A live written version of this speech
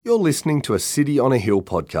You're listening to a City on a Hill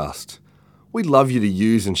podcast. We'd love you to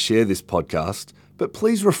use and share this podcast, but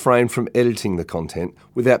please refrain from editing the content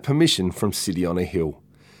without permission from City on a Hill.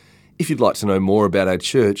 If you'd like to know more about our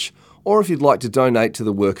church, or if you'd like to donate to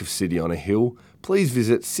the work of City on a Hill, please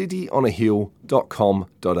visit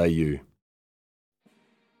cityonahill.com.au.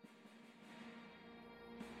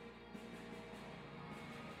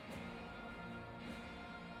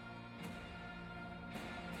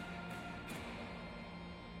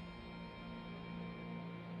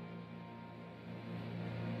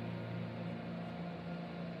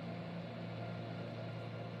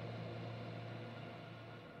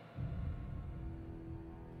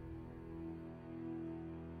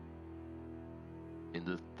 In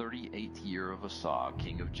the 38th year of Asa,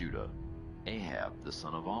 king of Judah, Ahab the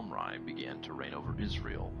son of Omri began to reign over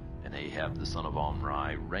Israel, and Ahab the son of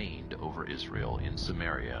Omri reigned over Israel in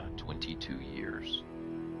Samaria 22 years.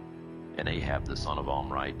 And Ahab the son of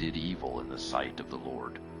Omri did evil in the sight of the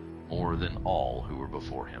Lord, more than all who were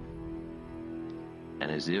before him. And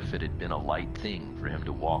as if it had been a light thing for him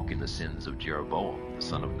to walk in the sins of Jeroboam the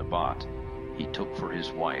son of Nebat, he took for his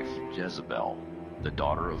wife Jezebel, the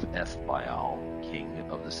daughter of Ethbaal, king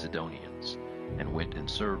of the Sidonians, and went and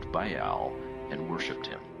served Baal and worshipped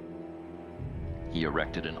him. He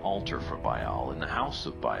erected an altar for Baal in the house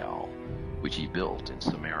of Baal, which he built in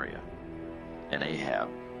Samaria. And Ahab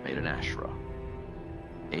made an Asherah.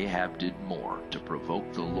 Ahab did more to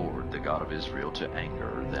provoke the Lord, the God of Israel, to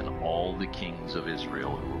anger than all the kings of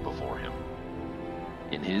Israel who were before him.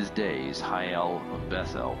 In his days Hiel of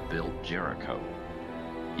Bethel built Jericho.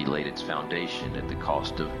 He laid its foundation at the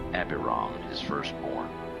cost of Abiram, his firstborn,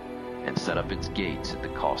 and set up its gates at the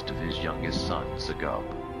cost of his youngest son, Segub,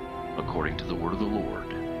 according to the word of the Lord,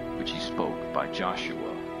 which he spoke by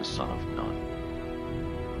Joshua, the son of Nun.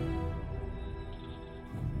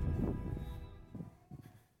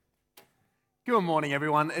 Good morning,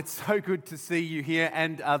 everyone. It's so good to see you here,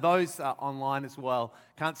 and those online as well.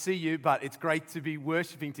 Can't see you, but it's great to be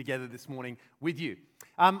worshipping together this morning with you.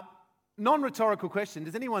 Non-rhetorical question.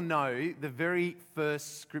 Does anyone know the very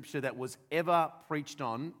first scripture that was ever preached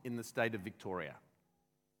on in the state of Victoria?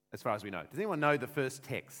 As far as we know. Does anyone know the first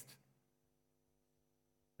text?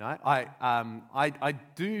 No? I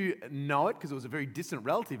do know it because it was a very distant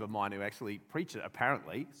relative of mine who actually preached it,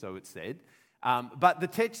 apparently, so it said. But the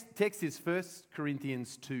text is 1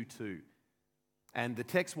 Corinthians 2:2. And the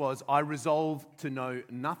text was, I resolved to know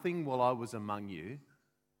nothing while I was among you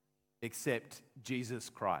except Jesus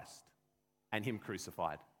Christ and him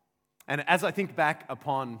crucified. And as I think back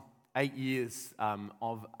upon 8 years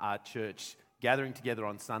of our church gathering together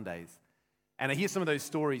on Sundays, and I hear some of those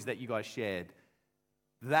stories that you guys shared,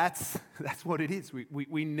 that's what it is.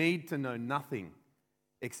 We need to know nothing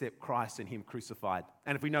except Christ and him crucified.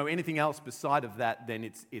 And if we know anything else beside of that, then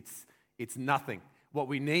it's nothing. What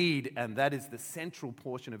we need, and that is the central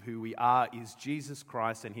portion of who we are, is Jesus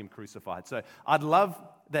Christ and him crucified. So I'd love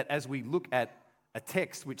that as we look at a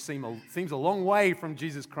text which seems a long way from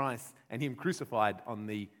Jesus Christ and him crucified on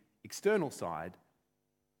the external side,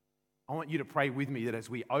 I want you to pray with me that as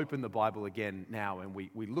we open the Bible again now and we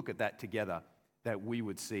look at that together, that we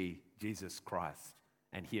would see Jesus Christ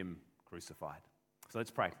and him crucified. So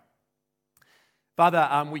let's pray.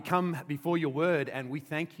 Father, we come before your word and we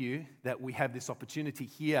thank you that we have this opportunity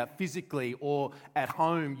here physically or at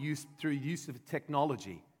home through use of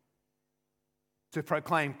technology to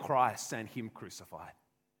proclaim Christ and him crucified.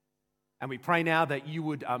 And we pray now that you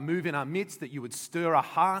would move in our midst, that you would stir our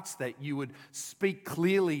hearts, that you would speak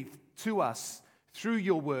clearly to us through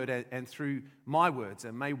your word and through my words,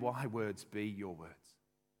 and may my words be your words.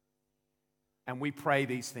 And we pray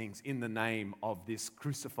these things in the name of this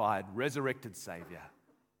crucified, resurrected Savior.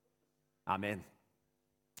 Amen.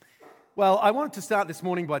 Well, I wanted to start this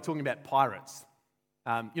morning by talking about pirates.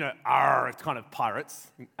 It's kind of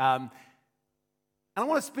pirates. And I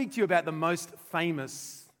want to speak to you about the most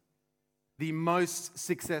famous, the most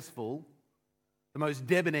successful, the most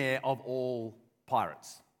debonair of all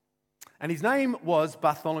pirates. And his name was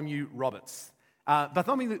Bartholomew Roberts.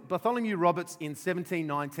 Bartholomew Roberts in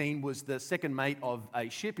 1719 was the second mate of a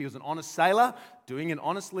ship. He was an honest sailor doing an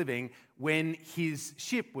honest living when his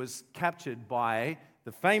ship was captured by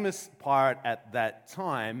the famous pirate at that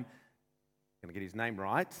time, I'm going to get his name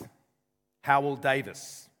right, Howell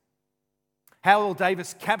Davis. Howell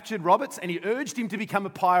Davis captured Roberts and he urged him to become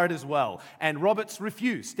a pirate as well. And Roberts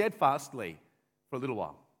refused steadfastly for a little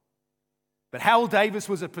while. But Howell Davis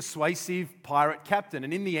was a persuasive pirate captain,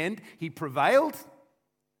 and in the end, he prevailed,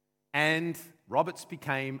 and Roberts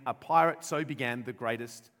became a pirate. So began the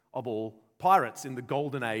greatest of all pirates in the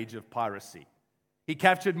golden age of piracy. He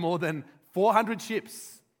captured more than 400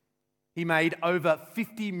 ships He made over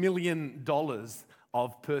 $50 million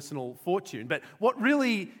of personal fortune. But what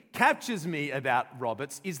really captures me about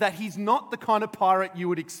Roberts is that he's not the kind of pirate you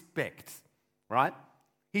would expect, right?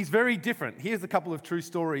 He's very different. Here's a couple of true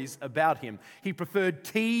stories about him. He preferred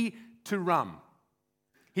tea to rum.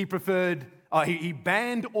 He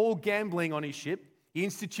banned all gambling on his ship. He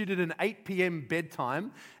instituted an 8 p.m.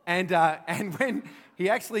 bedtime. And when he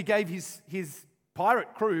actually gave his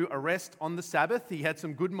pirate crew a rest on the Sabbath, he had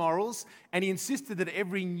some good morals, and he insisted that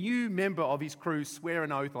every new member of his crew swear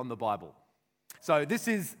an oath on the Bible. So this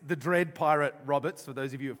is the Dread Pirate Roberts, for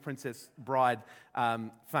those of you of Princess Bride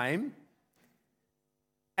fame.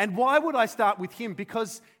 And why would I start with him?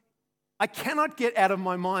 Because I cannot get out of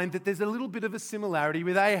my mind that there's a little bit of a similarity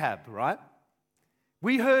with Ahab, right?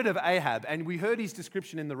 We heard of Ahab, and we heard his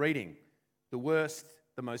description in the reading. The worst,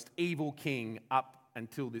 the most evil king up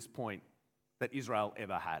until this point that Israel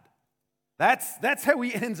ever had. That's how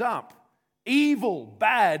he ends up. Evil,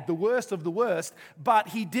 bad, the worst of the worst, but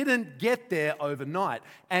he didn't get there overnight.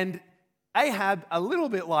 And Ahab, a little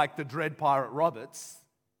bit like the Dread Pirate Roberts,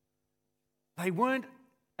 they weren't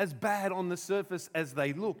as bad on the surface as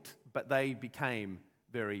they looked, but they became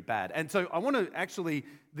very bad. And so I want to actually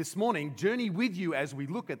this morning journey with you as we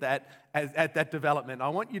look at that development. I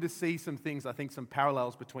want you to see some things, I think some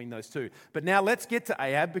parallels between those two. But now let's get to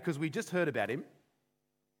Ahab, because we just heard about him.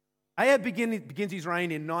 Ahab begins his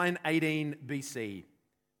reign in 918 BC,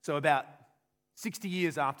 so about 60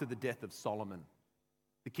 years after the death of Solomon,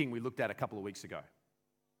 the king we looked at a couple of weeks ago.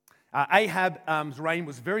 Ahab's reign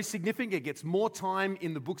was very significant. It gets more time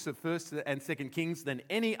in the books of 1st and 2nd Kings than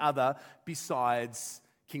any other besides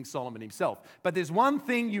King Solomon himself. But there's one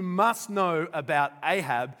thing you must know about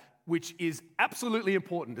Ahab, which is absolutely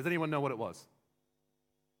important. Does anyone know what it was?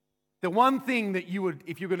 The one thing that you would,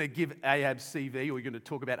 if you're going to give Ahab's CV or you're going to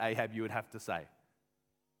talk about Ahab, you would have to say,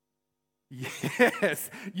 yes,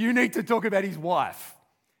 you need to talk about his wife.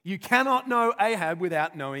 You cannot know Ahab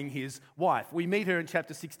without knowing his wife. We meet her in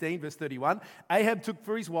chapter 16, verse 31. Ahab took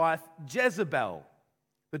for his wife Jezebel,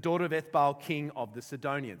 the daughter of Ethbaal, king of the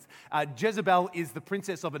Sidonians. Jezebel is the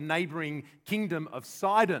princess of a neighboring kingdom of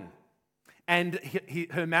Sidon. And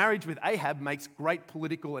her marriage with Ahab makes great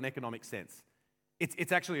political and economic sense.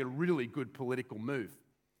 It's actually a really good political move.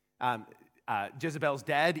 Jezebel's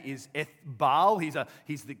dad is Ethbaal.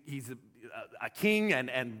 He's a king,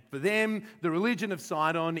 and for them, the religion of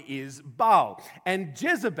Sidon is Baal. And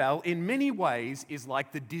Jezebel, in many ways, is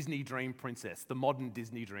like the Disney dream princess, the modern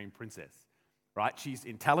Disney dream princess, right? She's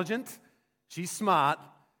intelligent, she's smart,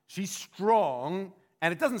 she's strong,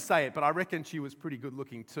 and it doesn't say it, but I reckon she was pretty good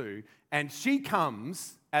looking too. And she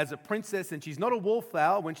comes as a princess, and she's not a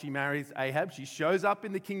wallflower when she marries Ahab. She shows up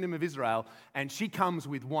in the kingdom of Israel, and she comes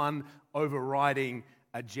with one overriding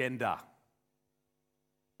agenda.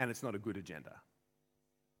 And it's not a good agenda.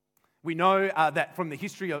 We know that from the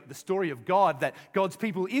history of the story of God, that God's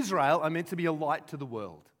people, Israel, are meant to be a light to the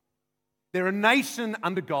world. They're a nation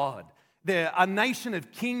under God. They're a nation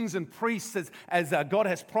of kings and priests, as God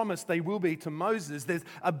has promised they will be to Moses. There's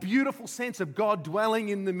a beautiful sense of God dwelling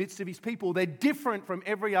in the midst of his people. They're different from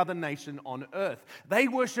every other nation on earth. They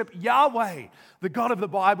worship Yahweh, the God of the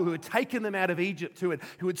Bible, who had taken them out of Egypt, who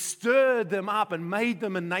had stirred them up and made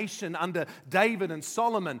them a nation under David and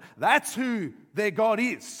Solomon. That's who their God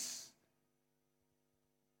is.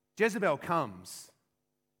 Jezebel comes,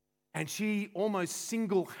 and she almost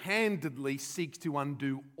single-handedly seeks to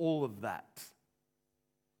undo all of that.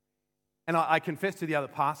 And I confess to the other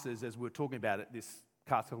pastors as we were talking about it this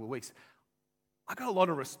past couple of weeks, I got a lot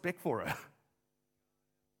of respect for her.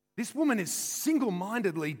 This woman is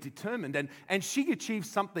single-mindedly determined, and she achieves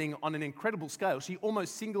something on an incredible scale. She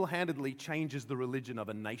almost single-handedly changes the religion of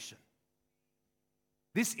a nation.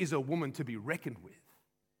 This is a woman to be reckoned with.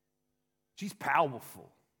 She's powerful.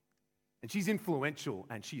 And she's influential,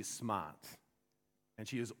 and she is smart. And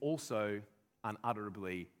she is also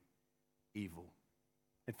unutterably evil.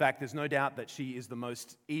 In fact, there's no doubt that she is the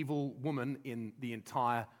most evil woman in the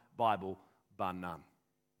entire Bible, bar none.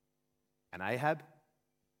 And Ahab,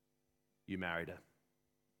 you married her.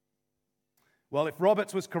 Well, if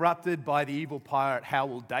Roberts was corrupted by the evil pirate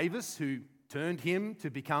Howell Davis, who turned him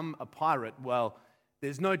to become a pirate, well,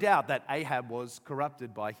 there's no doubt that Ahab was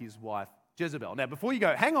corrupted by his wife Jezebel. Now, before you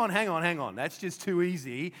go, hang on, that's just too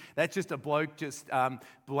easy. That's just a bloke just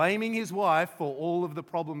blaming his wife for all of the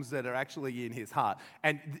problems that are actually in his heart.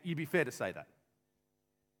 And you'd be fair to say that.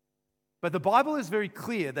 But the Bible is very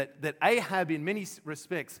clear that Ahab, in many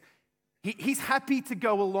respects, he's happy to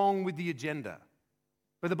go along with the agenda.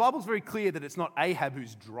 But the Bible's very clear that it's not Ahab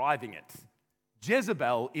who's driving it.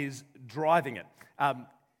 Jezebel is driving it.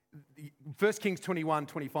 1 Kings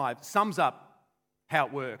 21:25 sums up how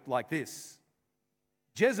it worked like this.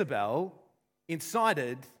 Jezebel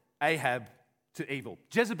incited Ahab to evil.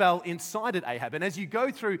 Jezebel incited Ahab. And as you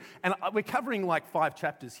go through, and we're covering like 5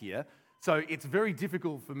 chapters here, so it's very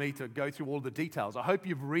difficult for me to go through all the details. I hope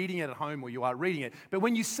you're reading it at home or you are reading it. But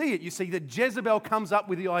when you see it, you see that Jezebel comes up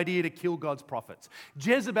with the idea to kill God's prophets.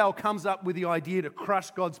 Jezebel comes up with the idea to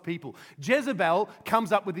crush God's people. Jezebel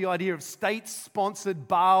comes up with the idea of state-sponsored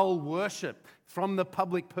Baal worship from the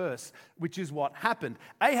public purse, which is what happened.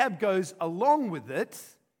 Ahab goes along with it,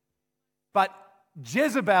 but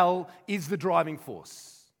Jezebel is the driving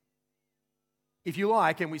force. If you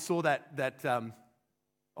like, and we saw that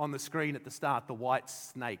on the screen at the start, the white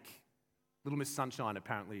snake. Little Miss Sunshine,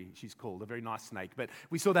 apparently she's called, a very nice snake. But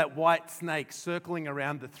we saw that white snake circling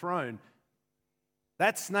around the throne.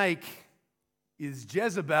 That snake is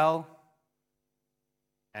Jezebel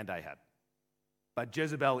and Ahab. But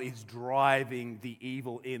Jezebel is driving the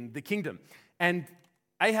evil in the kingdom. And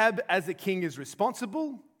Ahab, as a king, is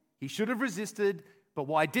responsible. He should have resisted. But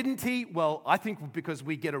why didn't he? Well, I think because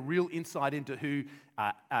we get a real insight into who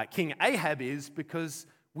King Ahab is, because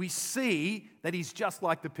we see that he's just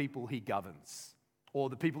like the people he governs. Or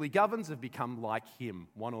the people he governs have become like him,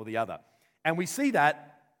 one or the other. And we see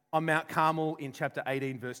that on Mount Carmel in chapter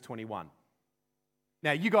 18, verse 21.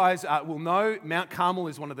 Now, you guys will know Mount Carmel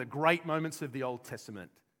is one of the great moments of the Old Testament.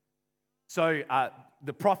 So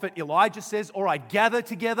the prophet Elijah says, all right, gather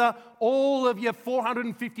together all of your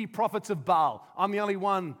 450 prophets of Baal. I'm the only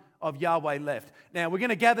one of Yahweh left. Now, we're going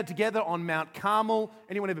to gather together on Mount Carmel.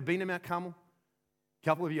 Anyone ever been to Mount Carmel? A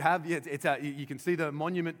couple of you have. Yeah, you can see the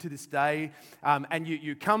monument to this day. And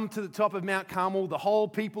you come to the top of Mount Carmel. The whole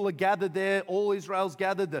people are gathered there. All Israel's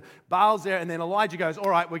gathered. The Baal's there. And then Elijah goes, all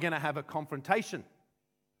right, we're going to have a confrontation.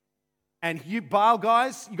 And you Baal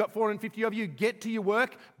guys, you got 450 of you, get to your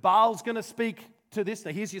work. Baal's going to speak to this.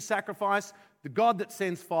 Now here's your sacrifice. The God that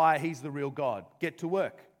sends fire, he's the real God. Get to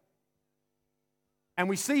work. And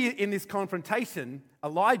we see in this confrontation,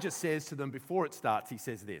 Elijah says to them before it starts, he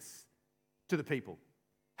says this to the people.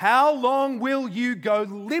 How long will you go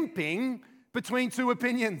limping between two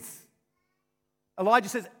opinions? Elijah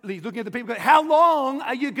says, he's looking at the people, how long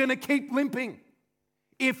are you going to keep limping?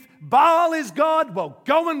 If Baal is God, well,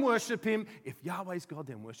 go and worship him. If Yahweh is God,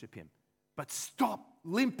 then worship him. But stop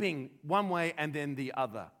limping one way and then the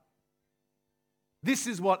other. This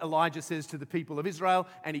is what Elijah says to the people of Israel,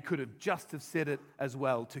 and he could have just have said it as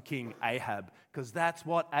well to King Ahab, because that's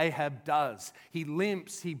what Ahab does. He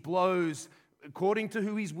limps, he blows, according to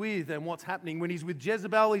who he's with and what's happening. When he's with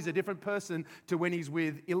Jezebel, he's a different person to when he's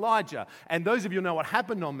with Elijah. And those of you who know what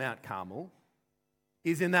happened on Mount Carmel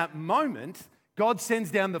is in that moment, God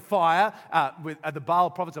sends down the fire. The Baal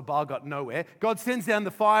prophets of Baal got nowhere. God sends down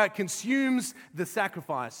the fire, consumes the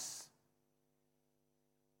sacrifice.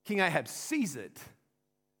 King Ahab sees it,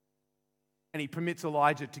 and he permits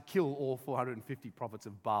Elijah to kill all 450 prophets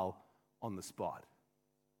of Baal on the spot.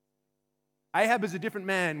 Ahab is a different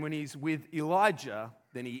man when he's with Elijah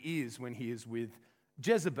than he is when he is with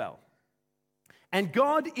Jezebel. And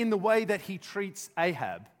God, in the way that he treats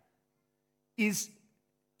Ahab, is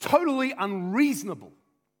totally unreasonable.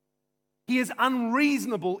 He is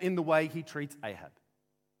unreasonable in the way he treats Ahab.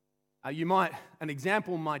 An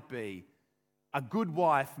example might be a good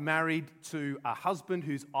wife married to a husband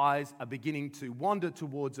whose eyes are beginning to wander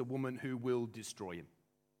towards a woman who will destroy him.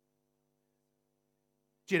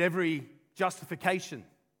 She had every justification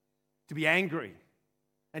to be angry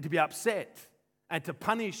and to be upset and to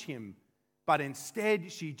punish him, but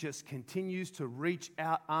instead she just continues to reach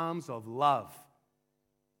out arms of love,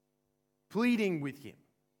 pleading with him.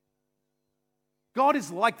 God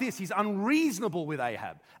is like this. He's unreasonable with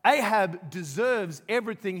Ahab. Ahab deserves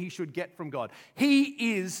everything he should get from God.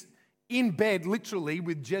 He is in bed, literally,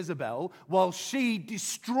 with Jezebel while she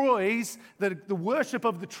destroys the worship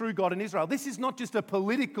of the true God in Israel. This is not just a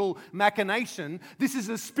political machination. This is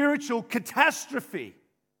a spiritual catastrophe.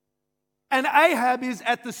 And Ahab is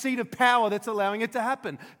at the seat of power that's allowing it to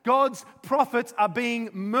happen. God's prophets are being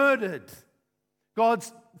murdered.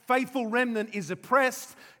 God's faithful remnant is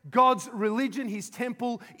oppressed. God's religion, his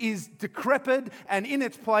temple, is decrepit, and in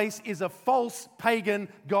its place is a false pagan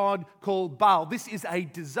god called Baal. This is a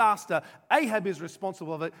disaster. Ahab is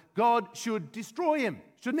responsible for it. God should destroy him,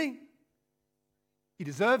 shouldn't he? He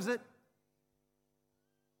deserves it.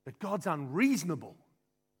 But God's unreasonable.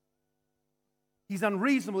 He's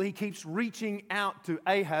unreasonable. He keeps reaching out to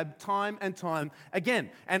Ahab time and time again.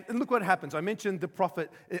 And look what happens. I mentioned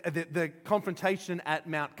the confrontation at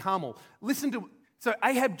Mount Carmel. So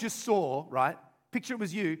Ahab just saw, right? Picture it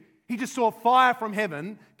was you. He just saw fire from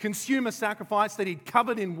heaven consume a sacrifice that he'd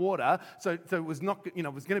covered in water, so it was not,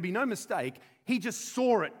 was going to be no mistake. He just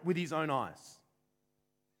saw it with his own eyes.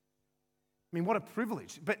 I mean, what a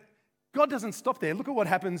privilege. But God doesn't stop there. Look at what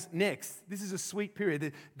happens next. This is a sweet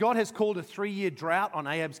period. God has called a 3-year drought on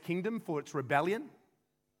Ahab's kingdom for its rebellion.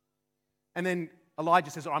 And then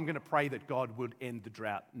Elijah says, I'm going to pray that God would end the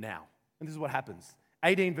drought now. And this is what happens.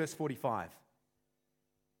 18 verse 45.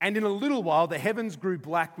 And in a little while, the heavens grew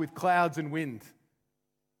black with clouds and wind.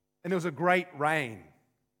 And there was a great rain.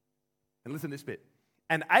 And listen to this bit.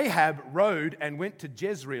 And Ahab rode and went to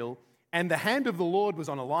Jezreel, and the hand of the Lord was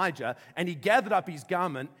on Elijah, and he gathered up his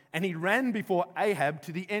garment, and he ran before Ahab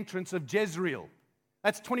to the entrance of Jezreel.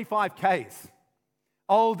 That's 25 Ks.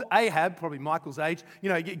 Old Ahab, probably Michael's age,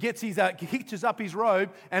 hitches up his robe,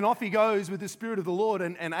 and off he goes with the Spirit of the Lord,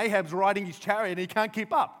 and Ahab's riding his chariot, and he can't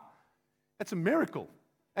keep up. That's a miracle.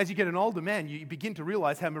 As you get an older man, you begin to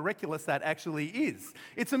realize how miraculous that actually is.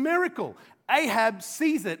 It's a miracle. Ahab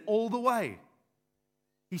sees it all the way.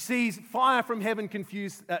 He sees fire from heaven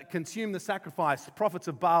consume the sacrifice. The prophets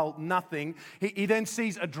of Baal, nothing. He then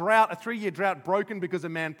sees a drought, a 3-year drought broken because a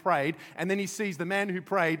man prayed. And then he sees the man who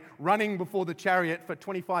prayed running before the chariot for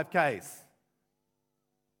 25 Ks.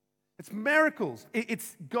 It's miracles.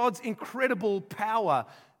 It's God's incredible power.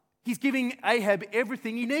 He's giving Ahab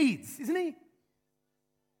everything he needs, isn't he?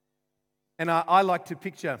 And I like to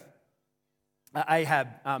picture Ahab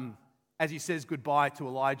as he says goodbye to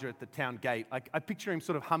Elijah at the town gate. I picture him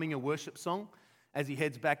sort of humming a worship song as he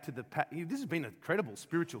heads back to this has been an incredible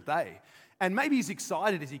spiritual day. And maybe he's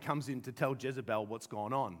excited as he comes in to tell Jezebel what's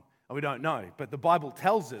gone on. We don't know. But the Bible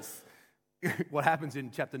tells us what happens in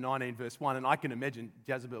chapter 19, verse 1. And I can imagine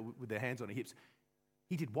Jezebel with their hands on her hips.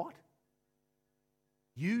 He did what?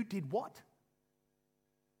 You did what?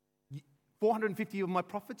 450 of my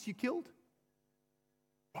prophets you killed?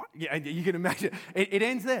 Yeah, you can imagine. It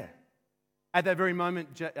ends there. At that very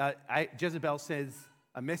moment, Jezebel says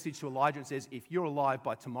a message to Elijah and says, if you're alive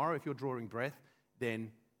by tomorrow, if you're drawing breath, then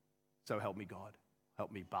so help me God,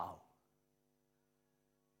 help me Baal.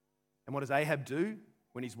 And what does Ahab do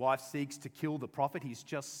when his wife seeks to kill the prophet? He's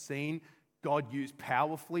just seen God used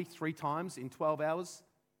powerfully 3 times in 12 hours.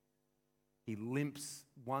 He limps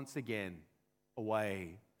once again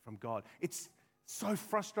away from God. It's so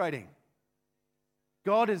frustrating.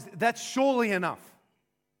 That's surely enough.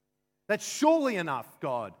 That's surely enough,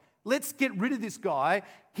 God. Let's get rid of this guy.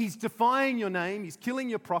 He's defying your name. He's killing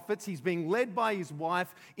your prophets. He's being led by his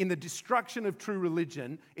wife in the destruction of true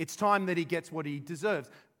religion. It's time that he gets what he deserves.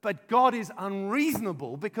 But God is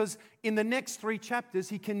unreasonable because in the next 3 chapters,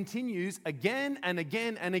 he continues again and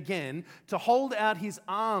again and again to hold out his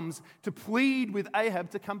arms to plead with Ahab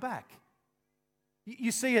to come back.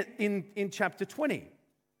 You see it in chapter 20.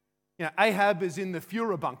 Ahab is in the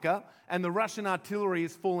Fuhrer bunker and the Russian artillery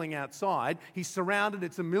is falling outside. He's surrounded.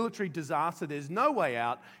 It's a military disaster. There's no way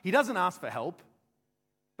out. He doesn't ask for help,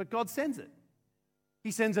 but God sends it. He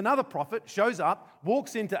sends another prophet, shows up,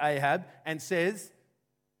 walks into Ahab and says,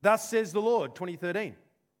 thus says the Lord, 2013.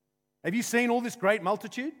 Have you seen all this great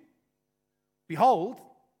multitude? Behold,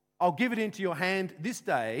 I'll give it into your hand this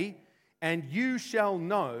day, and you shall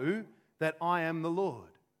know that I am the Lord.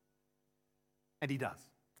 And he does.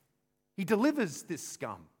 He delivers this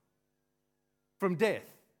scum from death.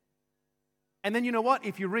 And then you know what?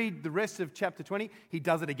 If you read the rest of chapter 20, he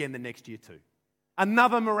does it again the next year too.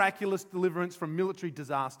 Another miraculous deliverance from military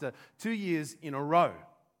disaster 2 years in a row.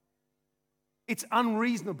 It's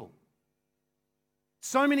unreasonable.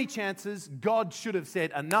 So many chances God should have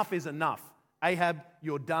said, enough is enough. Ahab,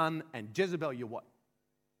 you're done, and Jezebel, you're what?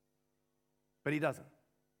 But he doesn't.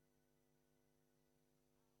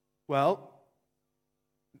 Well,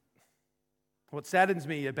 what saddens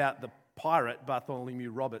me about the pirate, Bartholomew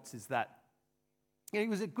Roberts, is that he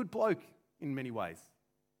was a good bloke in many ways.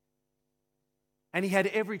 And he had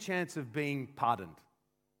every chance of being pardoned.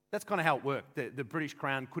 That's kind of how it worked. The British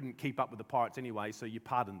Crown couldn't keep up with the pirates anyway, so you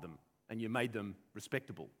pardoned them and you made them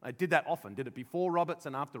respectable. They did that often, did it before Roberts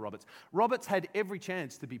and after Roberts. Roberts had every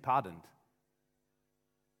chance to be pardoned.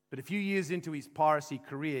 But a few years into his piracy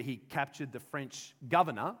career, he captured the French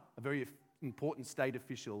governor, a very important state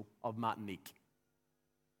official of Martinique.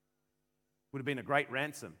 Would have been a great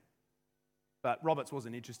ransom, but Roberts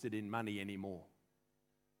wasn't interested in money anymore.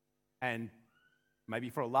 And maybe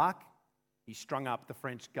for a lark, he strung up the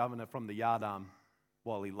French governor from the yardarm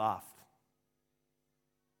while he laughed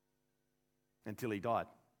until he died.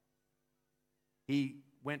 He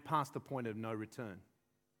went past the point of no return.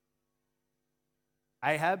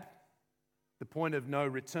 Ahab, the point of no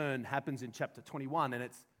return happens in chapter 21, and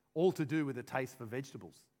it's all to do with a taste for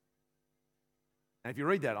vegetables. And if you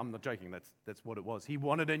read that, I'm not joking, that's what it was. He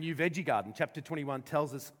wanted a new veggie garden. Chapter 21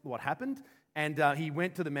 tells us what happened. And he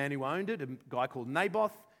went to the man who owned it, a guy called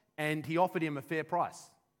Naboth, and he offered him a fair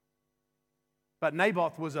price. But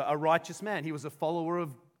Naboth was a righteous man. He was a follower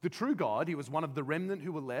of the true God. He was one of the remnant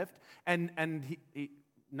who were left. And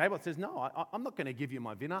Naboth says, no, I'm not going to give you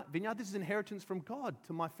my vineyard. This is inheritance from God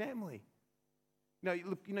to my family.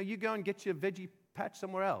 Look, you go and get your veggie patch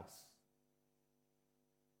somewhere else.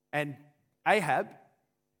 And Ahab,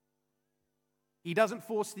 he doesn't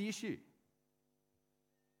force the issue.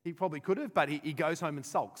 He probably could have, but he goes home and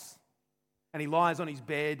sulks. And he lies on his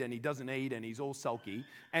bed and he doesn't eat and he's all sulky.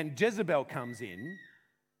 And Jezebel comes in,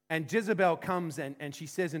 and Jezebel comes and she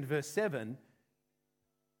says in verse 7,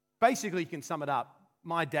 basically you can sum it up,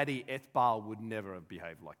 my daddy Ethbaal would never have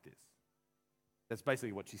behaved like this. That's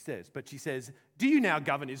basically what she says. But she says, do you now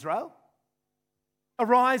govern Israel?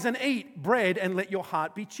 Arise and eat bread and let your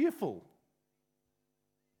heart be cheerful.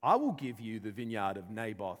 I will give you the vineyard of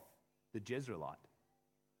Naboth the Jezreelite.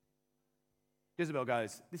 Jezebel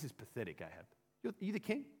goes, this is pathetic, Ahab. You're the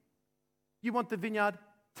king? You want the vineyard?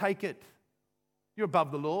 Take it. You're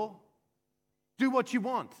above the law. Do what you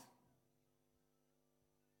want.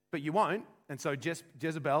 But you won't. And so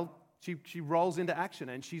Jezebel, she rolls into action,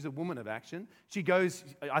 and she's a woman of action. She goes,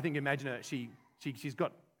 I think, imagine her, she's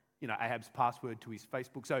got, Ahab's password to his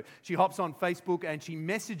Facebook. So she hops on Facebook and she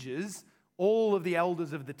messages all of the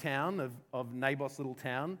elders of the town, of Naboth's little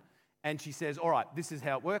town, and she says, all right, this is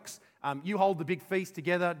how it works. You hold the big feast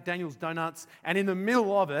together, Daniel's Donuts, and in the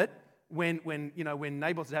middle of it, when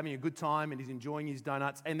Naboth is having a good time and he's enjoying his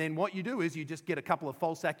donuts, and then what you do is you just get a couple of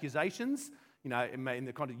false accusations, in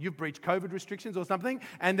the context, you've breached COVID restrictions or something,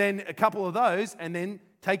 and then a couple of those, and then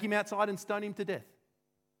take him outside and stone him to death.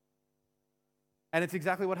 And it's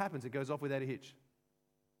exactly what happens. It goes off without a hitch.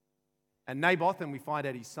 And Naboth, and we find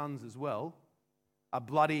out his sons as well, are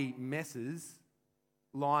bloody messes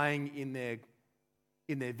lying in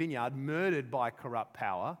their vineyard, murdered by corrupt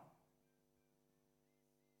power.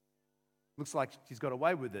 Looks like she's got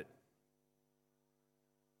away with it.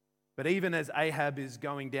 But even as Ahab is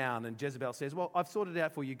going down and Jezebel says, well, I've sorted it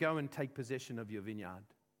out for you, go and take possession of your vineyard.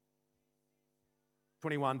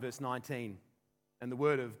 21 verse 19, and the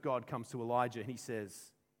word of God comes to Elijah and he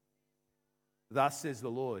says, thus says the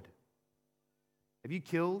Lord, have you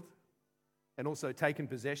killed and also taken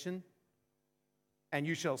possession? And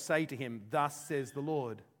you shall say to him, thus says the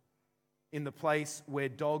Lord, in the place where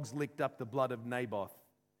dogs licked up the blood of Naboth,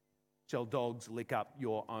 shall dogs lick up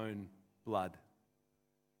your own blood.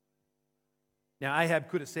 Now, Ahab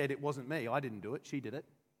could have said, it wasn't me, I didn't do it, she did it.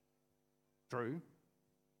 True.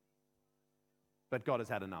 But God has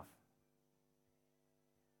had enough.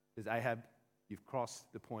 Says, Ahab, you've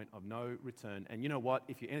crossed the point of no return. And you know what?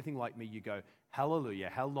 If you're anything like me, you go, hallelujah,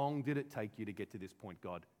 how long did it take you to get to this point,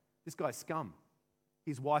 God? This guy's scum.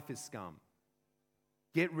 His wife is scum.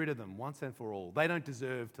 Get rid of them once and for all. They don't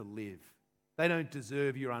deserve to live. They don't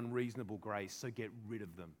deserve your unreasonable grace, so get rid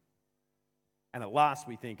of them. And at last,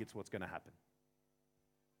 we think it's what's going to happen.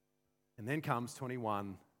 And then comes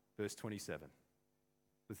 21, verse 27.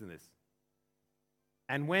 Listen to this.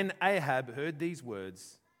 And when Ahab heard these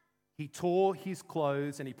words, he tore his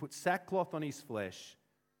clothes and he put sackcloth on his flesh,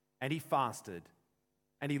 and he fasted,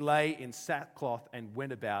 and he lay in sackcloth and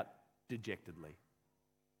went about dejectedly.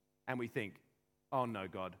 And we think, oh no,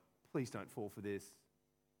 God, please don't fall for this.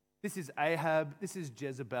 This is Ahab, this is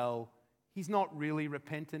Jezebel. He's not really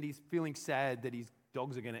repentant. He's feeling sad that his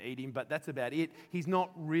dogs are going to eat him, but that's about it. He's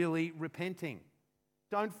not really repenting.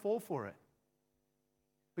 Don't fall for it.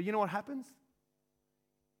 But you know what happens?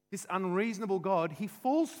 This unreasonable God, he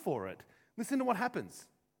falls for it. Listen to what happens.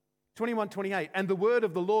 21:28, and the word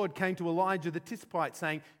of the Lord came to Elijah the Tishbite,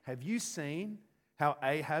 saying, have you seen how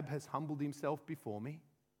Ahab has humbled himself before me?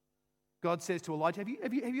 God says to Elijah,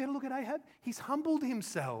 have you had a look at Ahab? He's humbled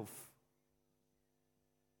himself.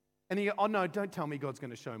 And he goes, oh no, don't tell me God's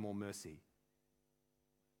going to show more mercy.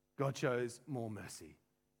 God shows more mercy.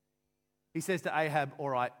 He says to Ahab, all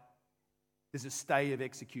right, there's a stay of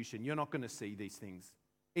execution. You're not going to see these things.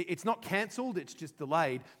 It's not cancelled, it's just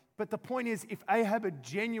delayed. But the point is, if Ahab had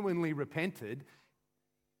genuinely repented,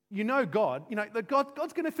 God's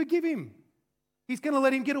going to forgive him. He's going to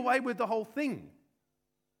let him get away with the whole thing.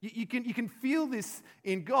 You can feel this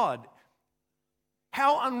in God.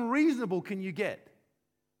 How unreasonable can you get?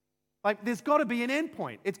 Like, there's got to be an end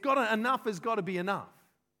point. Enough has got to be enough.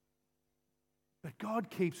 But God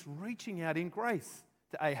keeps reaching out in grace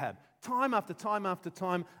to Ahab, time after time after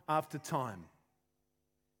time after time.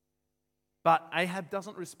 But Ahab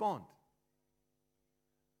doesn't respond.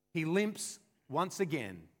 He limps once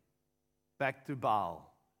again back to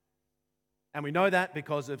Baal. And we know that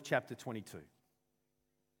because of chapter 22.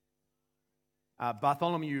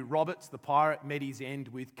 Bartholomew Roberts, the pirate, met his end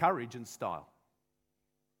with courage and style.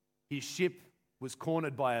 His ship was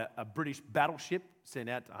cornered by a British battleship sent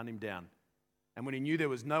out to hunt him down. And when he knew there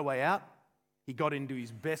was no way out, he got into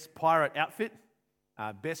his best pirate outfit,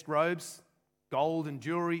 best robes, gold and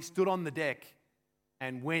jewelry, stood on the deck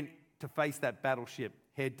and went to face that battleship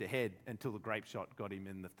head to head until the grape shot got him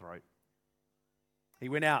in the throat. He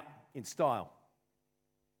went out in style.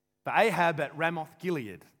 But Ahab at Ramoth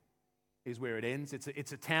Gilead is where it ends.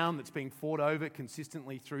 It's a town that's being fought over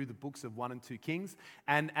consistently through the books of 1 and 2 Kings.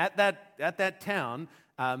 And at that town,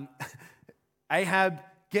 Ahab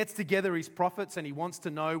gets together his prophets and he wants to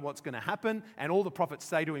know what's going to happen. And all the prophets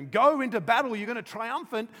say to him, go into battle, you're going to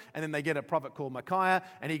triumphant. And then they get a prophet called Micaiah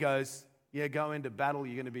and he goes, yeah, go into battle,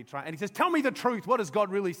 you're going to be triumphant. And he says, tell me the truth, what does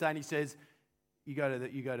God really say? And he says, you go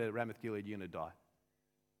to Ramoth Gilead, you're going to die.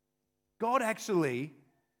 God actually,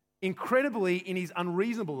 incredibly in his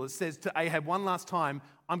unreasonableness, says to Ahab one last time,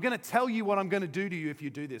 I'm going to tell you what I'm going to do to you if you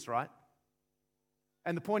do this, right?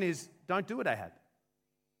 And the point is, don't do it, Ahab.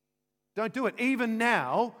 Don't do it. Even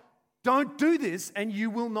now, don't do this and you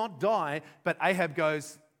will not die. But Ahab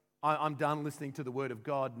goes, I'm done listening to the word of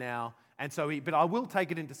God now. And so but I will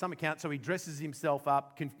take it into some account. So he dresses himself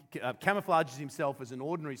up, camouflages himself as an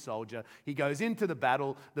ordinary soldier. He goes into the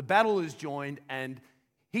battle. The battle is joined and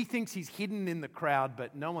he thinks he's hidden in the crowd,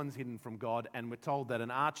 but no one's hidden from God. And we're told that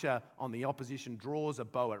an archer on the opposition draws a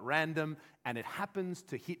bow at random and it happens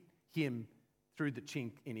to hit him through the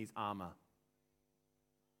chink in his armor.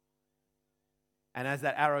 And as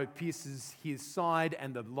that arrow pierces his side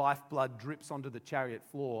and the lifeblood drips onto the chariot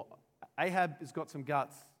floor, Ahab has got some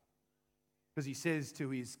guts because he says to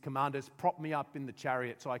his commanders, prop me up in the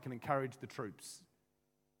chariot so I can encourage the troops.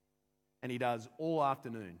 And he does all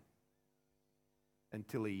afternoon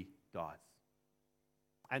until he dies.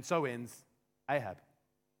 And so ends Ahab.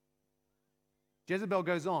 Jezebel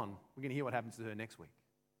goes on. We're going to hear what happens to her next week.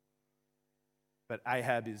 But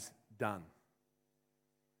Ahab is done.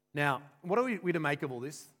 Now, what are we to make of all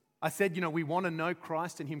this? I said, we want to know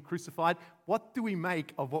Christ and him crucified. What do we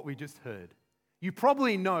make of what we just heard? You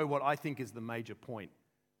probably know what I think is the major point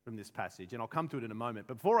from this passage, and I'll come to it in a moment.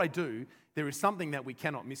 But before I do, there is something that we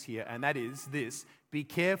cannot miss here, and that is this: be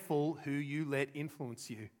careful who you let influence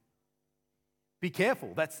you. Be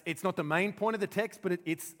careful. It's not the main point of the text, but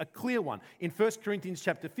it's a clear one. In 1 Corinthians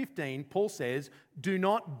chapter 15, Paul says, do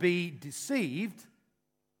not be deceived.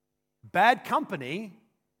 Bad company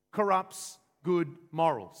corrupts good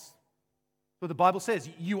morals. But the Bible says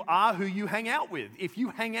you are who you hang out with. If you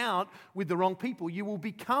hang out with the wrong people, you will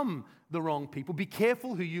become the wrong people. Be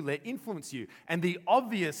careful who you let influence you. And the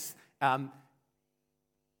obvious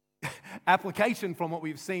application from what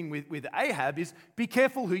we've seen with Ahab is be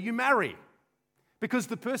careful who you marry. Because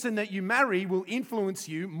the person that you marry will influence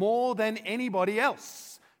you more than anybody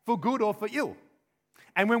else, for good or for ill.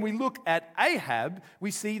 And when we look at Ahab,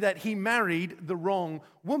 we see that he married the wrong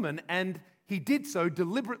woman, and he did so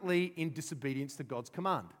deliberately in disobedience to God's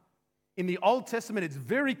command. In the Old Testament, it's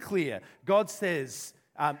very clear. God says,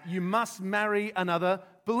 you must marry another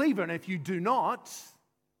believer, and if you do not,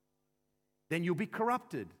 then you'll be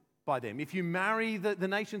corrupted by them. If you marry the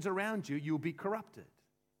nations around you, you'll be corrupted.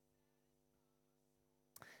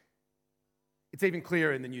 It's even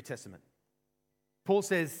clearer in the New Testament. Paul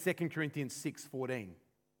says, 2 Corinthians 6:14,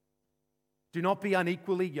 do not be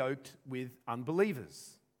unequally yoked with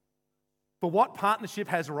unbelievers. For what partnership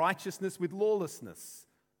has righteousness with lawlessness?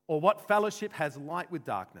 Or what fellowship has light with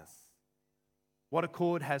darkness? What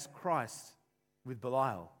accord has Christ with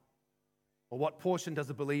Belial? Or what portion does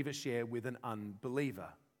a believer share with an unbeliever?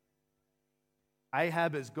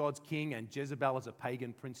 Ahab as God's king and Jezebel as a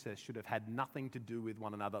pagan princess should have had nothing to do with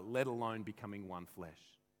one another, let alone becoming one flesh.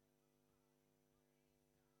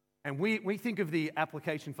 And we think of the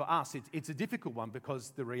application for us, it's a difficult one because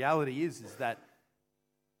the reality is that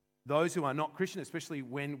those who are not Christian, especially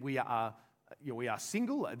when we are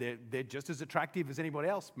single, they're just as attractive as anybody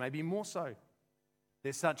else, maybe more so.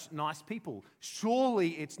 They're such nice people. Surely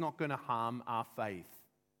it's not going to harm our faith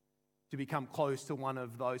to become close to one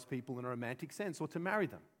of those people in a romantic sense or to marry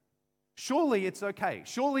them. Surely it's okay.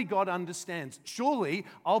 Surely God understands. Surely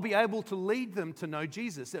I'll be able to lead them to know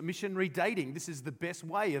Jesus. At missionary dating, this is the best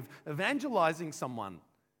way of evangelizing someone.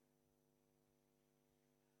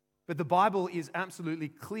 But the Bible is absolutely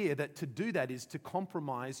clear that to do that is to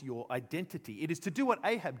compromise your identity. It is to do what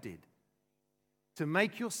Ahab did. to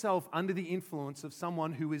make yourself under the influence of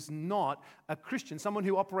someone who is not a Christian, someone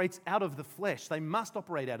who operates out of the flesh. They must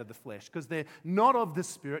operate out of the flesh because they're not of the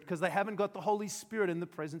Spirit, because they haven't got the Holy Spirit in the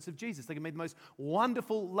presence of Jesus. They can be the most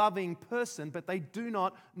wonderful, loving person, but they do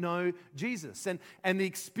not know Jesus. And the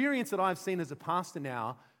experience that I've seen as a pastor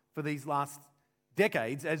now for these last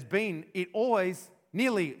decades has been it always,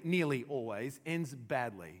 nearly always, ends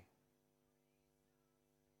badly.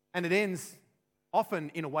 And it ends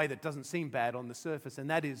often in a way that doesn't seem bad on the surface, and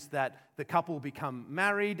that is that the couple become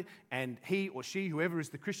married and he or she, whoever is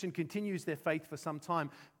the Christian, continues their faith for some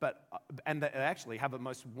time, and they actually have a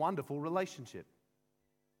most wonderful relationship.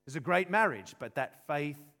 It's a great marriage, but that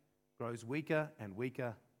faith grows weaker and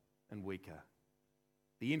weaker and weaker.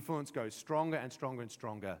 The influence goes stronger and stronger and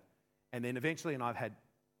stronger, and then eventually, and I've had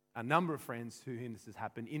a number of friends who this has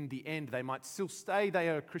happened, in the end they might still say they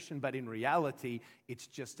are a Christian, but in reality it's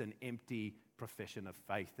just an empty profession of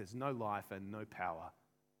faith. There's no life and no power.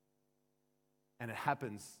 And it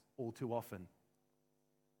happens all too often.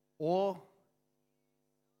 Or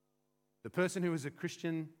the person who is a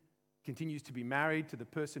Christian continues to be married to the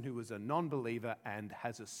person who is a non-believer and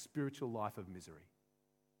has a spiritual life of misery.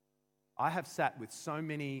 I have sat with so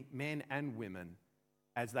many men and women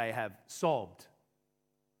as they have sobbed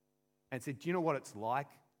and said, do you know what it's like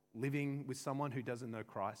living with someone who doesn't know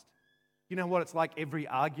Christ? You know what it's like, every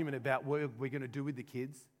argument about what we're going to do with the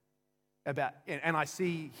kids? And I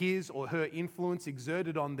see his or her influence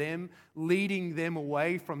exerted on them, leading them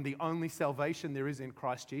away from the only salvation there is in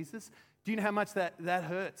Christ Jesus. Do you know how much that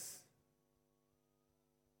hurts?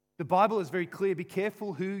 The Bible is very clear. Be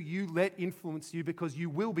careful who you let influence you, because you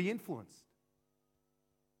will be influenced.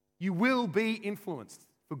 You will be influenced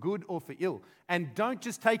for good or for ill. And don't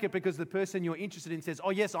just take it because the person you're interested in says,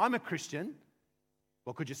 oh yes, I'm a Christian.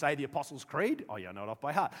 Well, could you say the Apostles' Creed? Oh, yeah, I know it off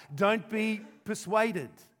by heart. Don't be persuaded.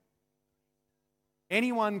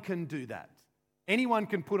 Anyone can do that. Anyone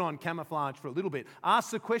can put on camouflage for a little bit. Ask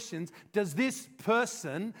the questions, does this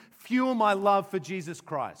person fuel my love for Jesus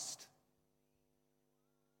Christ?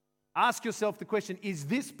 Ask yourself the question, is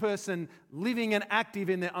this person living and active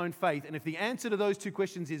in their own faith? And if the answer to those two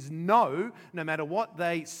questions is no, no matter what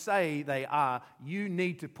they say they are, you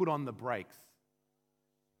need to put on the brakes.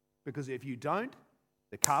 Because if you don't,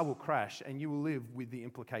 the car will crash and you will live with the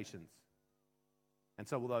implications. And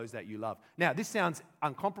so will those that you love. Now, this sounds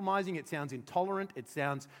uncompromising. It sounds intolerant. It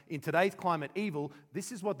sounds, in today's climate, evil.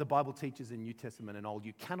 This is what the Bible teaches in New Testament and Old.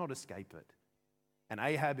 You cannot escape it. And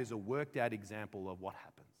Ahab is a worked out example of what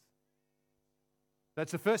happens.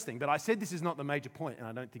 That's the first thing. But I said this is not the major point, and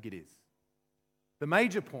I don't think it is. The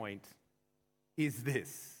major point is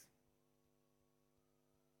this.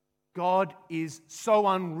 God is so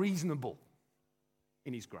unreasonable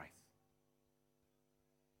in his grace.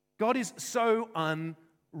 God is so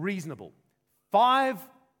unreasonable. 5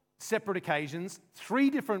 separate occasions, 3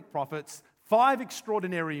 different prophets, 5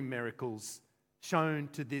 extraordinary miracles shown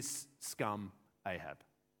to this scum Ahab.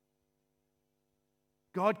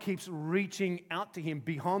 God keeps reaching out to him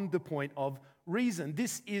beyond the point of reason.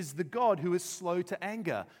 This is the God who is slow to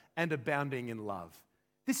anger and abounding in love.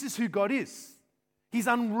 This is who God is. He's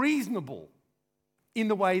unreasonable in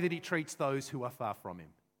the way that he treats those who are far from him.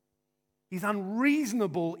 He's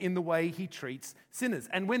unreasonable in the way he treats sinners.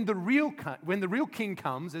 And when the real king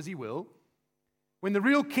comes, as he will, when the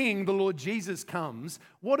real king, the Lord Jesus, comes,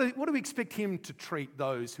 what do we expect him to treat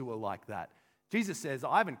those who are like that? Jesus says,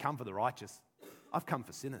 I haven't come for the righteous. I've come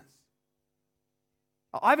for sinners.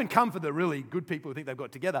 I haven't come for the really good people who think they've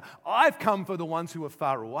got together. I've come for the ones who are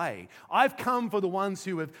far away. I've come for the ones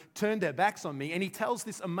who have turned their backs on me. And he tells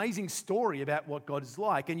this amazing story about what God is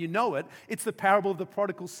like. And you know it. It's the parable of the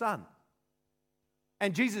prodigal son.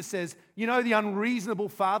 And Jesus says, you know the unreasonable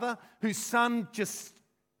father whose son just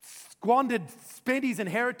spent his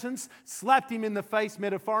inheritance, slapped him in the face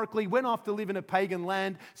metaphorically, went off to live in a pagan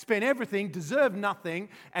land, spent everything, deserved nothing,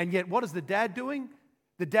 and yet what is the dad doing?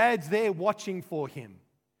 The dad's there watching for him.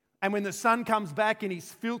 And when the son comes back in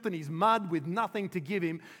his filth and his mud with nothing to give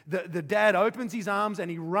him, the dad opens his arms and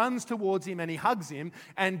he runs towards him and he hugs him.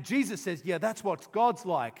 And Jesus says, yeah, that's what God's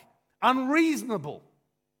like. Unreasonable.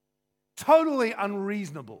 Totally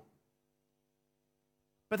unreasonable.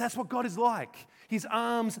 But that's what God is like. His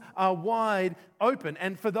arms are wide open.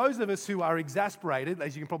 And for those of us who are exasperated,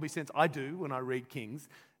 as you can probably sense I do when I read Kings,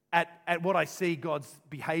 at what I see God's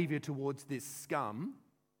behavior towards this scum,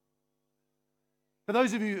 for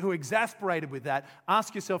those of you who are exasperated with that,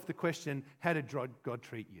 ask yourself the question, how did God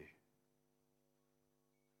treat you?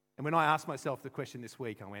 And when I asked myself the question this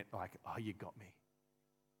week, I went like, oh, you got me.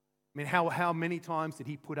 I mean, how many times did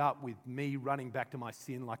he put up with me running back to my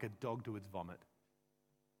sin like a dog to its vomit?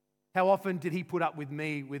 How often did he put up with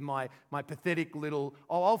me with my pathetic little,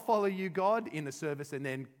 oh, I'll follow you, God, in the service, and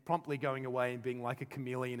then promptly going away and being like a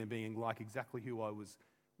chameleon and being like exactly who I was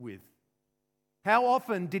with? How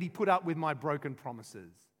often did he put up with my broken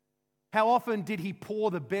promises? How often did he pour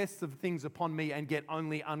the best of things upon me and get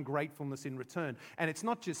only ungratefulness in return? And it's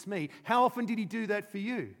not just me. How often did he do that for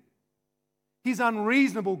you? His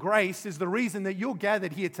unreasonable grace is the reason that you're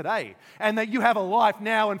gathered here today and that you have a life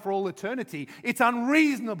now and for all eternity. It's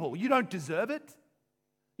unreasonable. You don't deserve it.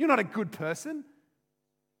 You're not a good person.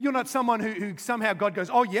 You're not someone who somehow God goes,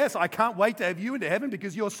 oh yes, I can't wait to have you into heaven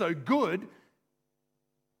because you're so good.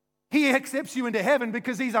 He accepts you into heaven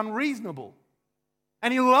because he's unreasonable.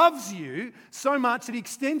 And he loves you so much that he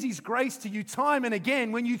extends his grace to you time and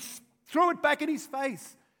again when you throw it back in his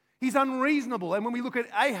face. He's unreasonable. And when we look at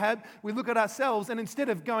Ahab, we look at ourselves, and instead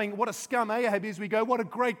of going, what a scum Ahab is, we go, what a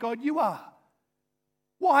great God you are.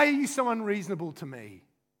 Why are you so unreasonable to me?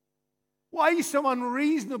 Why are you so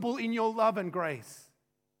unreasonable in your love and grace?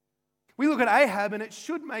 We look at Ahab, and it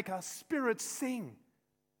should make our spirits sing,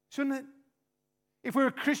 shouldn't it? If we're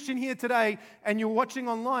a Christian here today and you're watching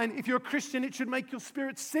online, if you're a Christian, it should make your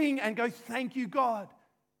spirit sing and go, thank you, God.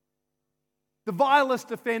 The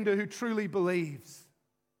vilest offender who truly believes.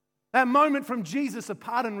 That moment from Jesus a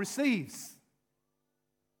pardon receives.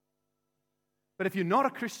 But if you're not a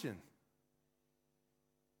Christian,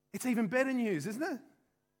 it's even better news, isn't it?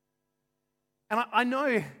 And I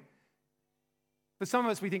know for some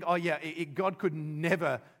of us we think, oh yeah, God could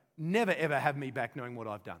never ever have me back knowing what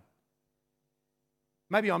I've done.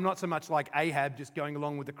 Maybe I'm not so much like Ahab just going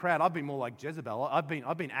along with the crowd. I've been more like Jezebel. I've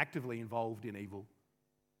been actively involved in evil.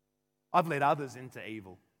 I've led others into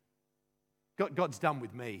evil. God's done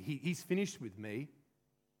with me. He's finished with me.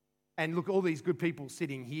 And look, all these good people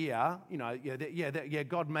sitting here, you know,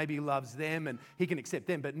 God maybe loves them and he can accept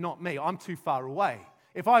them, but not me. I'm too far away.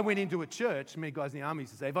 If I went into a church, me guys in the army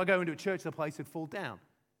used to say, if I go into a church, the place would fall down.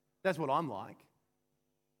 That's what I'm like.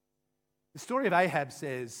 The story of Ahab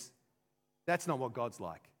says that's not what God's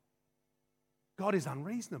like. God is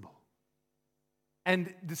unreasonable.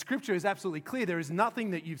 And the scripture is absolutely clear. There is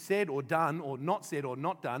nothing that you've said or done or not said or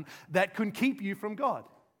not done that can keep you from God.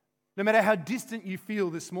 No matter how distant you feel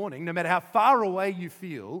this morning, no matter how far away you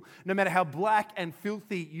feel, no matter how black and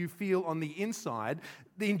filthy you feel on the inside,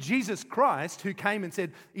 in Jesus Christ, who came and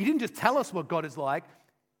said, he didn't just tell us what God is like,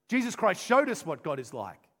 Jesus Christ showed us what God is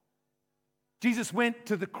like. Jesus went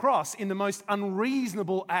to the cross in the most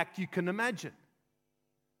unreasonable act you can imagine.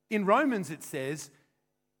 In Romans it says,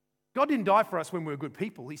 God didn't die for us when we were good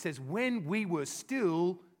people. He says, when we were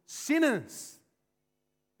still sinners,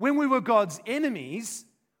 when we were God's enemies,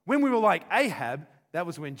 when we were like Ahab, that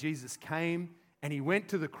was when Jesus came and he went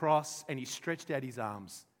to the cross and he stretched out his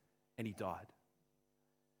arms and he died.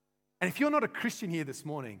 And if you're not a Christian here this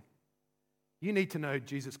morning, you need to know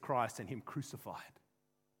Jesus Christ and him crucified.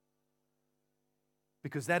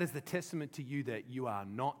 Because that is the testament to you that you are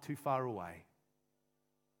not too far away.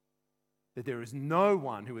 That there is no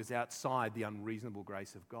one who is outside the unreasonable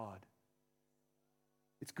grace of God.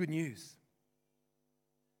 It's good news.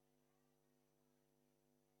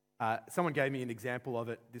 Someone gave me an example of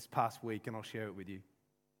it this past week, and I'll share it with you.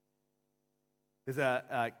 There's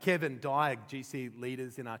a Kevin Dyer GC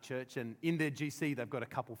leaders in our church, and in their GC, they've got a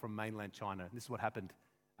couple from mainland China. This is what happened.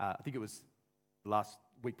 I think it was last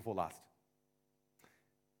week before last.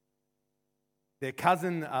 Their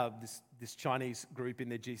cousin, this Chinese group in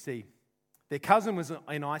their GC, their cousin was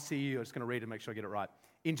in ICU, I'm just going to read it and make sure I get it right,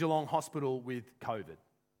 in Geelong Hospital with COVID.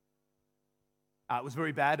 It was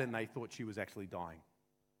very bad and they thought she was actually dying.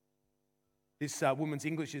 This woman's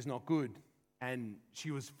English is not good and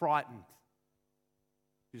she was frightened.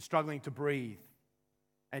 She was struggling to breathe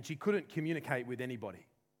and she couldn't communicate with anybody.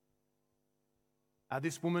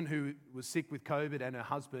 This woman who was sick with COVID and her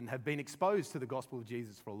husband have been exposed to the gospel of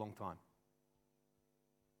Jesus for a long time.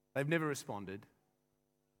 They've never responded,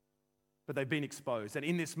 but they've been exposed. And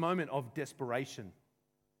in this moment of desperation,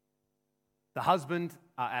 the husband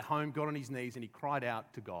at home got on his knees and he cried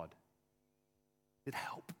out to God. He said,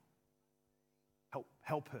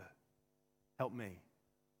 help her, help me.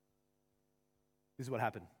 This is what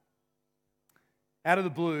happened. Out of the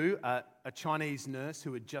blue, a Chinese nurse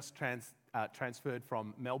who had just transferred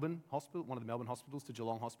from Melbourne Hospital, one of the Melbourne hospitals, to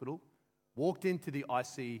Geelong Hospital, walked into the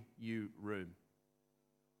ICU room.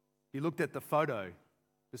 He looked at the photo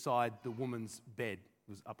beside the woman's bed.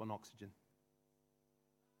 It was up on oxygen.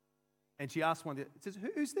 And she asked says,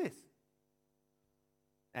 who's this?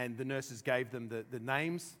 And the nurses gave them the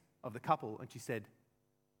names of the couple. And she said,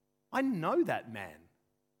 I know that man.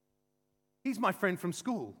 He's my friend from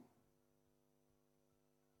school.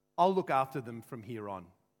 I'll look after them from here on.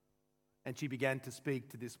 and she began to speak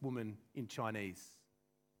to this woman in Chinese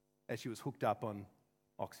as she was hooked up on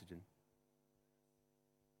oxygen.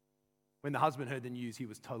 When the husband heard the news, he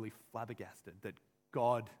was totally flabbergasted that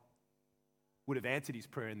God would have answered his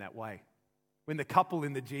prayer in that way. When the couple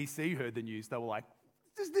in the GC heard the news, they were like,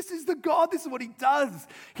 this is the God, this is what he does.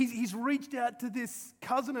 He's reached out to this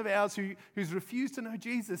cousin of ours who's refused to know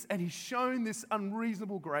Jesus, and he's shown this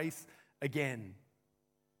unreasonable grace again.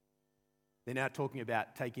 They're now talking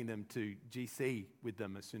about taking them to GC with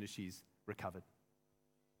them as soon as she's recovered.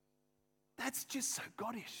 That's just so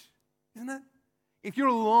Goddish, isn't it? If you're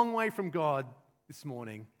a long way from God this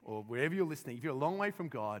morning, or wherever you're listening, if you're a long way from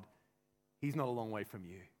God, he's not a long way from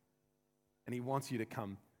you. And he wants you to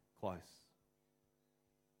come close.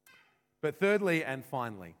 But thirdly and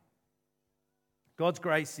finally, God's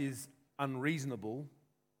grace is unreasonable,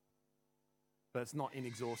 but it's not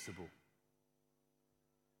inexhaustible.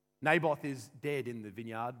 Naboth is dead in the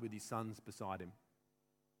vineyard with his sons beside him.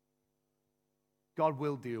 God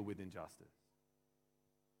will deal with injustice.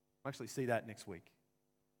 We'll actually see that next week.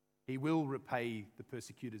 He will repay the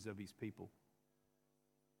persecutors of his people.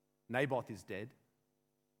 Naboth is dead.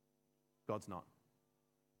 God's not.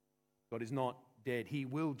 God is not dead. He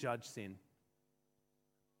will judge sin.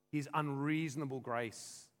 His unreasonable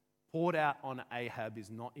grace poured out on Ahab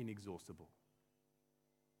is not inexhaustible.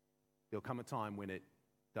 There'll come a time when it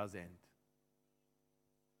does end.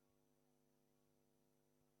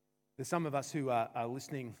 There's some of us who are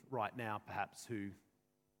listening right now, perhaps, who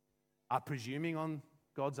are presuming on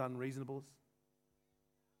God's unreasonableness.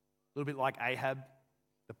 A little bit like Ahab.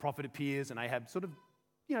 The prophet appears and Ahab sort of,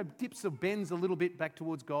 dips or bends a little bit back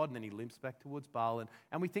towards God, and then he limps back towards Baal.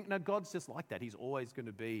 And we think, no, God's just like that. He's always going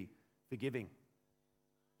to be forgiving.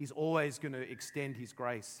 He's always going to extend his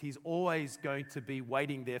grace. He's always going to be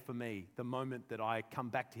waiting there for me the moment that I come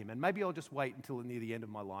back to him. And maybe I'll just wait until near the end of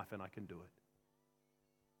my life and I can do it.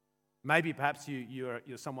 Maybe perhaps you're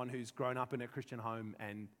someone who's grown up in a Christian home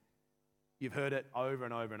and you've heard it over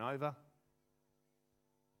and over and over.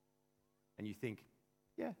 And you think,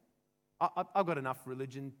 yeah, I've got enough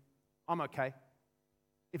religion. I'm okay.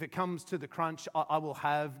 If it comes to the crunch, I will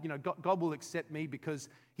have, God will accept me because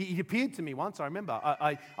he appeared to me once. I remember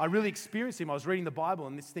I really experienced him. I was reading the Bible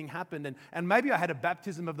and this thing happened. And maybe I had a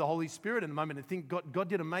baptism of the Holy Spirit in a moment and think God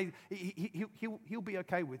did amazing. He'll be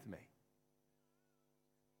okay with me.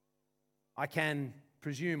 I can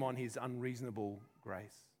presume on his unreasonable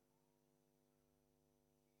grace.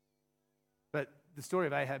 But the story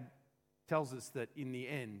of Ahab tells us that in the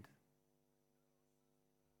end,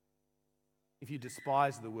 if you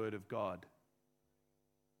despise the word of God,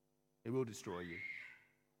 it will destroy you.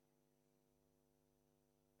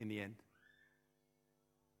 In the end.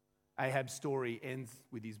 Ahab's story ends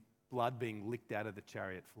with his blood being licked out of the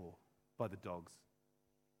chariot floor by the dogs.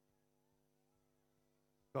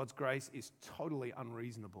 God's grace is totally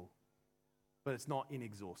unreasonable, but it's not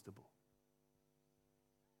inexhaustible.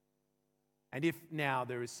 And if now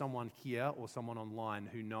there is someone here or someone online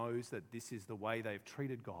who knows that this is the way they've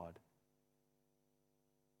treated God,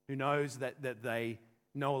 who knows that they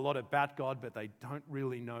know a lot about God, but they don't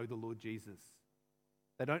really know the Lord Jesus.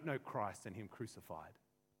 They don't know Christ and him crucified.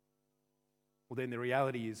 Well, then the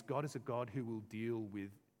reality is God is a God who will deal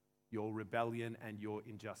with your rebellion and your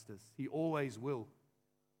injustice. He always will.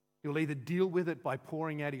 He'll either deal with it by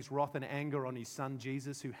pouring out his wrath and anger on his son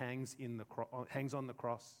Jesus, who hangs on the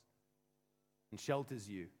cross and shelters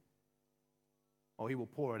you, or he will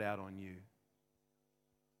pour it out on you.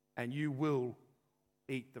 And you will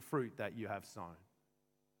eat the fruit that you have sown.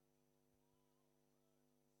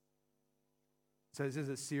 So this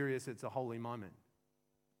is it's a holy moment.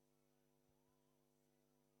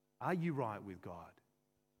 Are you right with God?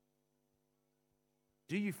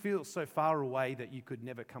 Do you feel so far away that you could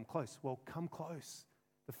never come close? Well, come close.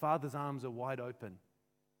 The Father's arms are wide open.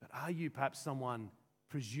 But are you perhaps someone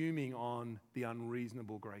presuming on the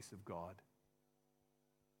unreasonable grace of God?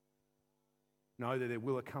 Know that there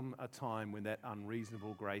will come a time when that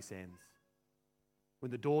unreasonable grace ends.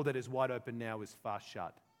 When the door that is wide open now is fast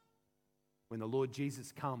shut. When the Lord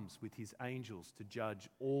Jesus comes with his angels to judge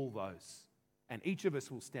all those. And each of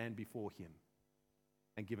us will stand before him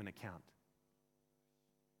and give an account.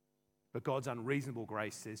 But God's unreasonable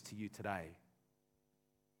grace says to you today,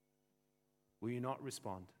 will you not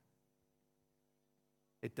respond?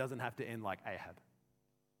 It doesn't have to end like Ahab.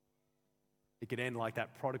 It could end like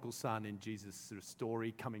that prodigal son in Jesus'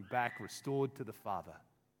 story, coming back, restored to the Father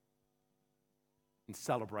in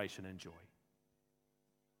celebration and joy.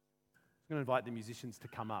 I'm going to invite the musicians to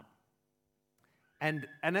come up. And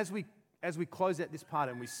as we close out this part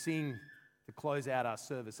and we sing to close out our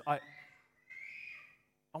service,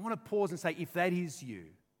 I want to pause and say, if that is you,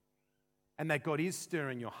 and that God is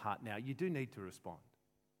stirring your heart now, you do need to respond.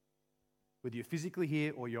 Whether you're physically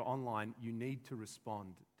here or you're online, you need to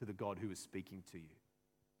respond to the God who is speaking to you.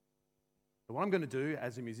 So what I'm going to do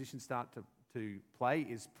as the musicians start to play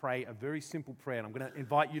is pray a very simple prayer, and I'm going to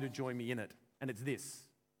invite you to join me in it. And it's this.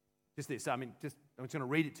 Just this. I'm just going to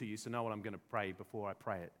read it to you so you know what I'm going to pray before I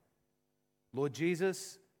pray it. Lord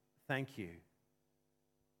Jesus, thank you.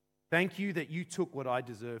 Thank you that you took what I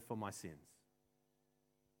deserve for my sins.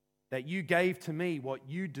 That you gave to me what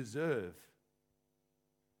you deserve,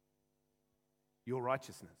 your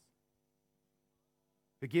righteousness.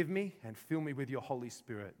 Forgive me and fill me with your Holy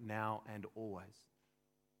Spirit now and always.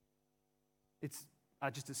 It's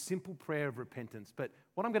just a simple prayer of repentance. But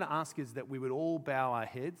what I'm going to ask is that we would all bow our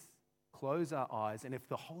heads, close our eyes, and if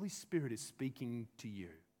the Holy Spirit is speaking to you,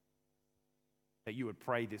 that you would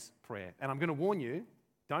pray this prayer. And I'm going to warn you,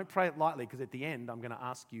 don't pray it lightly, because at the end I'm going to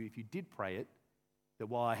ask you, if you did pray it, that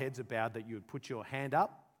while our heads are bowed, that you would put your hand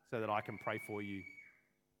up so that I can pray for you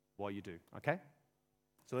while you do, okay?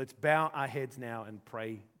 So let's bow our heads now and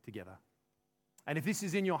pray together. And if this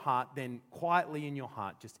is in your heart, then quietly in your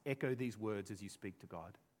heart, just echo these words as you speak to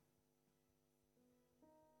God.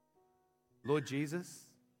 Lord Jesus,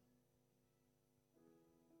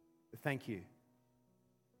 thank you.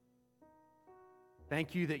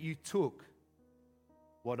 Thank you that you took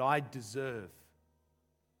what I deserve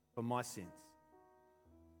for my sins.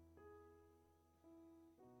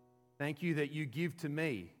 Thank you that you give to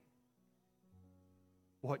me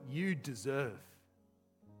what you deserve,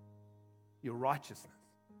 your righteousness.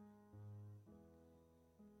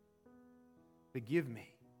 Forgive me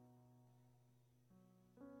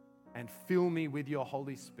and fill me with your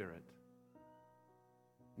Holy Spirit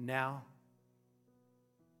now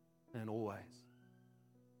and always.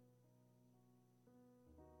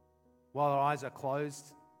 While our eyes are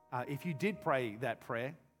closed, if you did pray that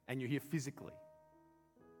prayer and you're here physically,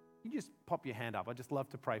 you just pop your hand up. I'd just love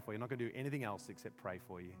to pray for you. I'm not going to do anything else except pray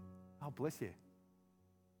for you. Oh, bless you.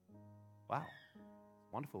 Wow.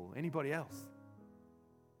 Wonderful. Anybody else?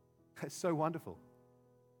 That's so wonderful.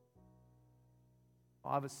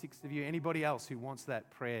 5 or 6 of you. Anybody else who wants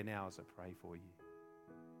that prayer now as I pray for you?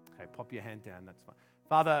 Okay, pop your hand down. That's fine.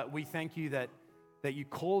 Father, we thank you that you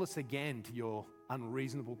call us again to your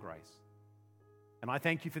unreasonable grace. And I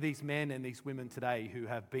thank you for these men and these women today who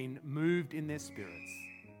have been moved in their spirits.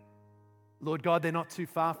 Lord God, they're not too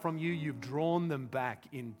far from you. You've drawn them back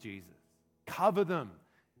in Jesus. Cover them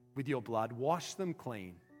with your blood. Wash them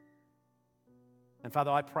clean. And Father,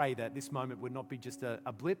 I pray that this moment would not be just a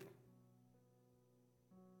blip.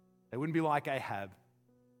 They wouldn't be like Ahab,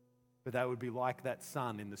 but they would be like that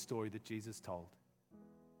son in the story that Jesus told,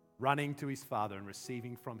 running to his father and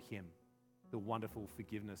receiving from him the wonderful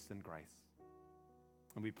forgiveness and grace.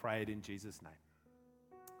 And we pray it in Jesus' name.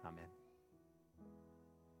 Amen.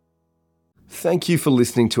 Thank you for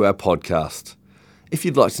listening to our podcast. If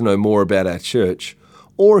you'd like to know more about our church,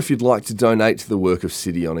 or if you'd like to donate to the work of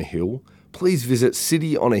City on a Hill, please visit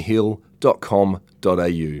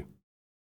cityonahill.com.au.